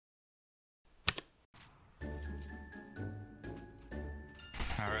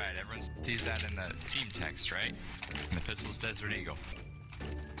Sees that in the team text, right? And the pistol's Desert Eagle.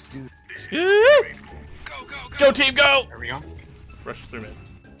 Go, Go, go, go! go team, go! There we go. Rush through mid.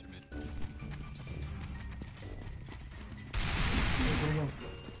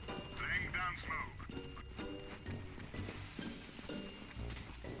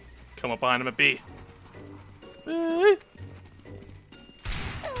 Come up behind him at B.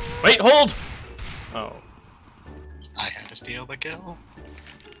 Wait, hold! Oh. I had to steal the kill.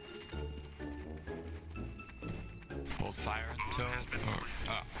 Hold fire until...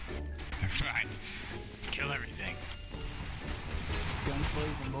 Oh. Right. Kill everything. Guns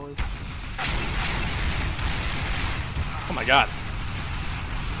blazing, boys. Oh my god.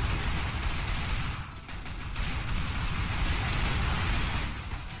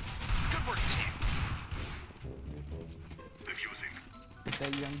 Good work, team. Get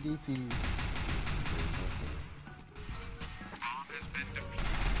that young defuse.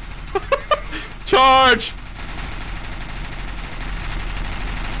 Charge!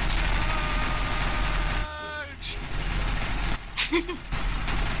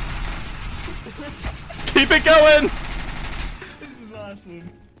 Keep it going! This is awesome.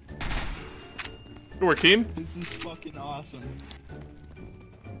 Good work, team. This is fucking awesome.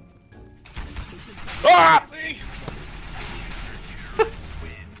 Ah! Holy shit.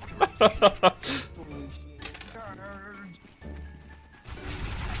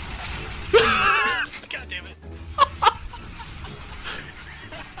 God damn it.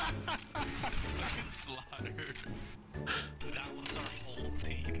 Fucking slaughtered. That was our whole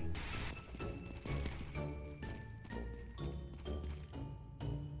team.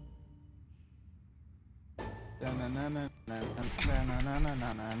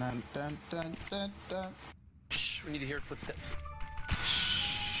 Shh, we need to hear footsteps.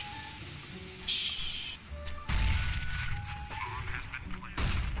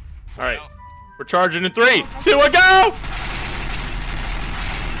 Alright. We're charging in 3, 2, 1, go!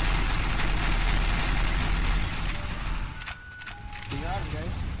 You got it,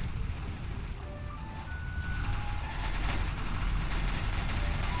 guys.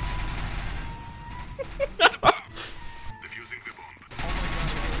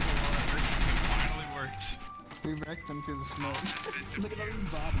 Finally worked. We wrecked them to the smoke. Look at all these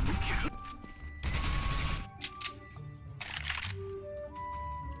bodies.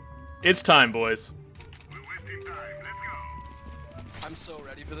 It's time, boys. I'm so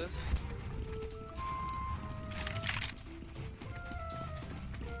ready for this.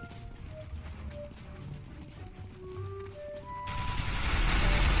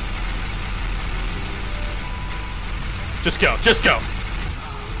 Just go, just go.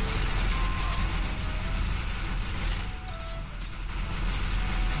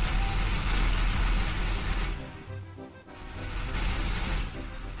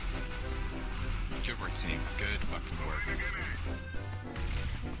 Good work, team. Good fucking work.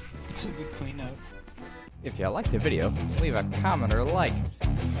 To the cleanup. If you liked the video, leave a comment or a like.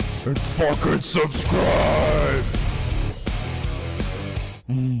 And fucking subscribe!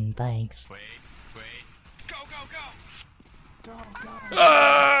 Thanks. Wait. Go, go, go! Go, go.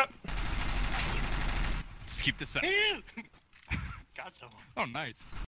 Ah! Just keep this up. Got someone. Oh, nice.